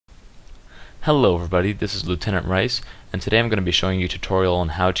Hello everybody, this is Lieutenant Rice, and today I'm going to be showing you a tutorial on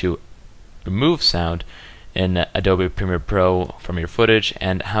how to remove sound in Adobe Premiere Pro from your footage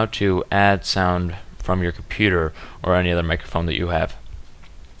and how to add sound from your computer or any other microphone that you have.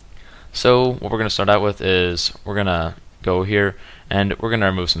 So what we're going to start out with is we're going to go here and we're going to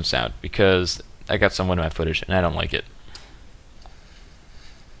remove some sound because I got someone in my footage and I don't like it.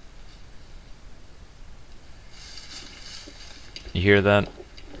 You hear that?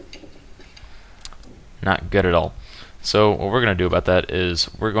 Not good at all. So what we're going to do about that is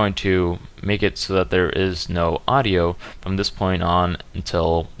we're going to make it so that there is no audio from this point on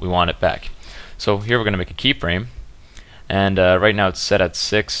until we want it back. So here we're going to make a keyframe, and right now it's set at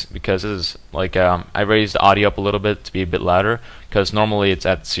 6 because this is like I raised the audio up a little bit to be a bit louder because normally it's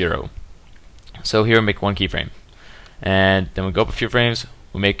at 0. So here we make one keyframe, and then we go up a few frames,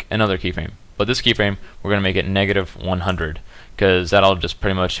 we make another keyframe. But this keyframe we're going to make it -100 because that'll just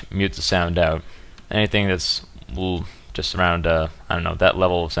pretty much mute the sound out. Anything that's just around, I don't know, that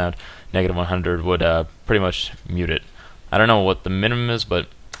level of sound, -100 would pretty much mute it. I don't know what the minimum is, but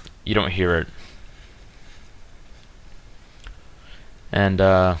you don't hear it. And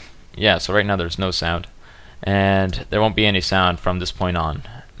yeah, so right now there's no sound, and there won't be any sound from this point on.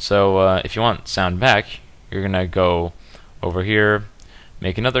 So if you want sound back, you're gonna go over here,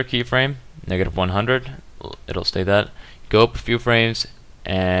 make another keyframe, -100. It'll stay that. Go up a few frames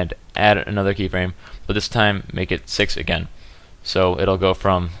and add another keyframe, but this time make it 6 again. So it'll go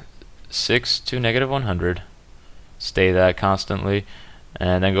from 6 to -100, stay that constantly,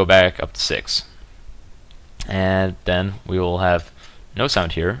 and then go back up to 6. And then we will have no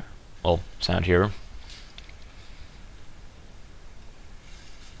sound here, well, sound here,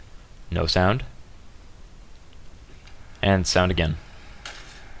 no sound, and sound again.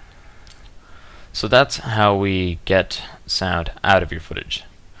 So that's how we get sound out of your footage.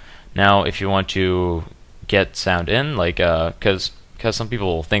 Now if you want to get sound in, like because some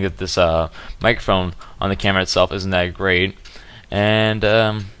people think that this microphone on the camera itself isn't that great, and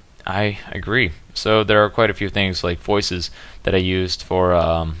I agree. So there are quite a few things like voices that I used for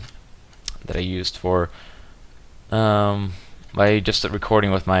by just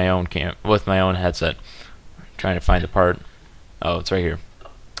recording with my own headset. I'm trying to find the part. Oh, it's right here.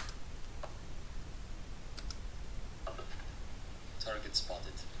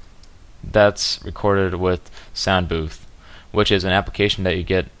 Spotted. That's recorded with Sound Booth, which is an application that you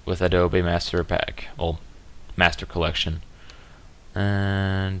get with Adobe Master Pack, well, Master Collection.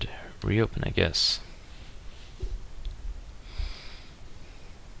 And reopen, I guess.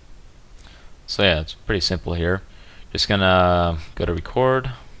 So yeah, it's pretty simple here. Just gonna go to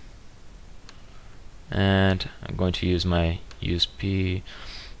record, and I'm going to use my USB.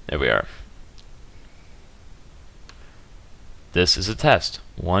 There we are. This is a test.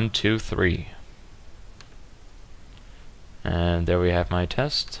 1, 2, 3. And there we have my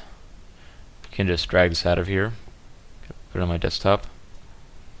test. You can just drag this out of here, put it on my desktop.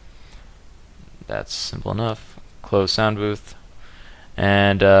 That's simple enough. Close Sound Booth.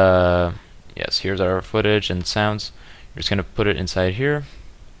 And yes, here's our footage and sounds. You're just going to put it inside here.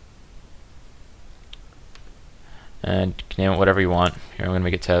 And you can name it whatever you want. Here I'm going to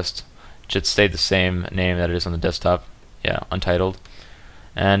make it test. It should stay the same name that it is on the desktop. Yeah, untitled.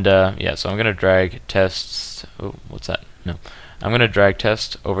 And yeah, so I'm gonna drag tests. Oh, what's that? No, I'm gonna drag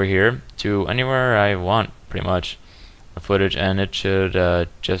test over here to anywhere I want, pretty much, the footage, and it should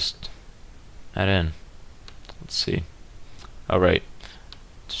just add in. Let's see. All right,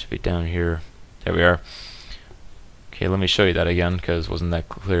 it should be down here. There we are. Okay, let me show you that again because it wasn't that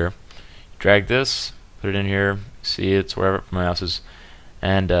clear. Drag this, put it in here. See, it's wherever my mouse is,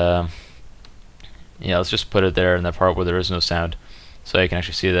 and yeah, let's just put it there in that part where there is no sound, so you can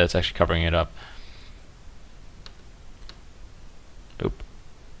actually see that it's actually covering it up. Oop.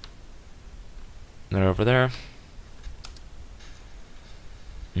 Then over there.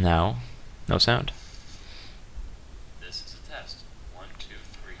 Now, no sound. This is a test. 1, 2,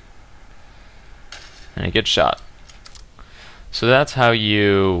 3. And it gets shot. So that's how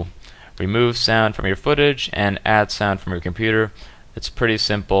you remove sound from your footage and add sound from your computer. It's pretty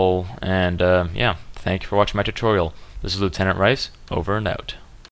simple, and yeah. Thank you for watching my tutorial. This is Lieutenant Rice, over and out.